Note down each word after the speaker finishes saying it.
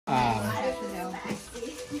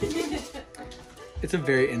It's a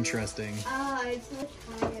very interesting. It's much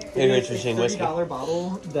higher. Very interesting whiskey. $30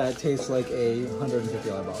 bottle that tastes like a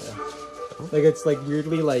 $150 bottle. Like it's like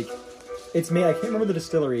weirdly like it's made. I can't remember the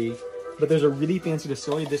distillery, but there's a really fancy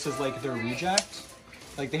distillery. This is like their reject.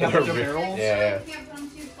 Like they have like a barrel. Yeah. You can't come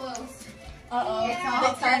too close. Uh-oh. It's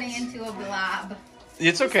all turning into a blob.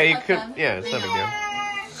 It's okay. You could. Yeah, it's not a big deal.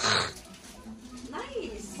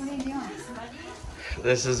 Nice. What are you doing?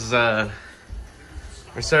 This is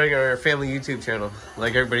we're starting our family YouTube channel,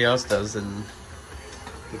 like everybody else does, and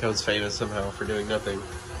becomes famous somehow for doing nothing.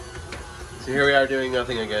 So here we are doing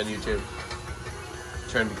nothing again, YouTube.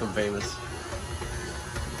 Trying to become famous.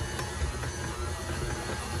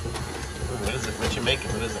 Ooh, what is it? What you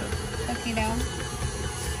making? What is that? Cookie dough.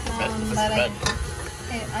 What's But red?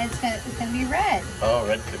 it's gonna be red. Oh,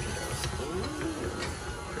 red cookie dough.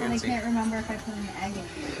 And I Fancy. can't remember if I put an egg in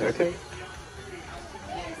it. Okay.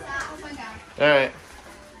 Oh my god. All right.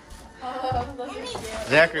 Oh, look at you.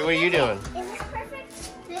 Zachary, what are you doing? Is this perfect?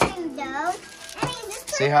 Cooking dough.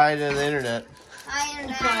 Say hi to the internet. I don't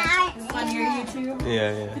know. On your YouTube.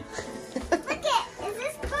 Yeah. Look it. Is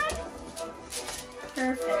this good?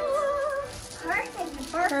 Perfect.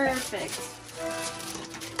 Perfect.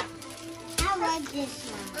 I like this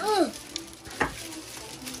one.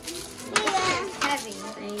 Yeah. Heavy.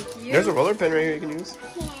 Thank you. There's a roller pin right here you can use.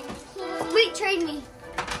 Wait, trade me.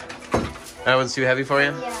 That one's too heavy for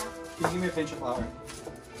you? Yeah. Can you give me a pinch of flour?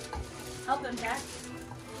 Help them, Jack.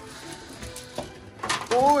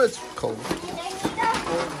 Oh, it's cold. Did I need that?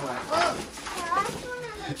 Whoa.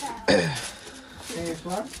 Can you use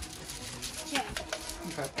flour? Check.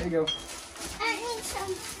 Okay, there you go. I need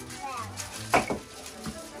some flour.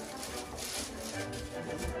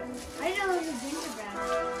 I know what to think about.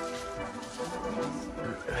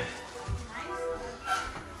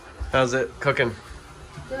 How's it cooking?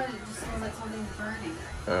 Good. It just smells like something's burning.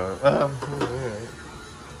 All right.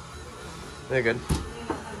 They're good.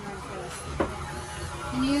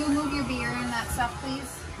 Can you move your beer in that stuff,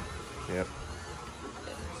 please? Yep.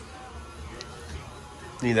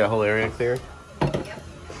 Need that whole area clear?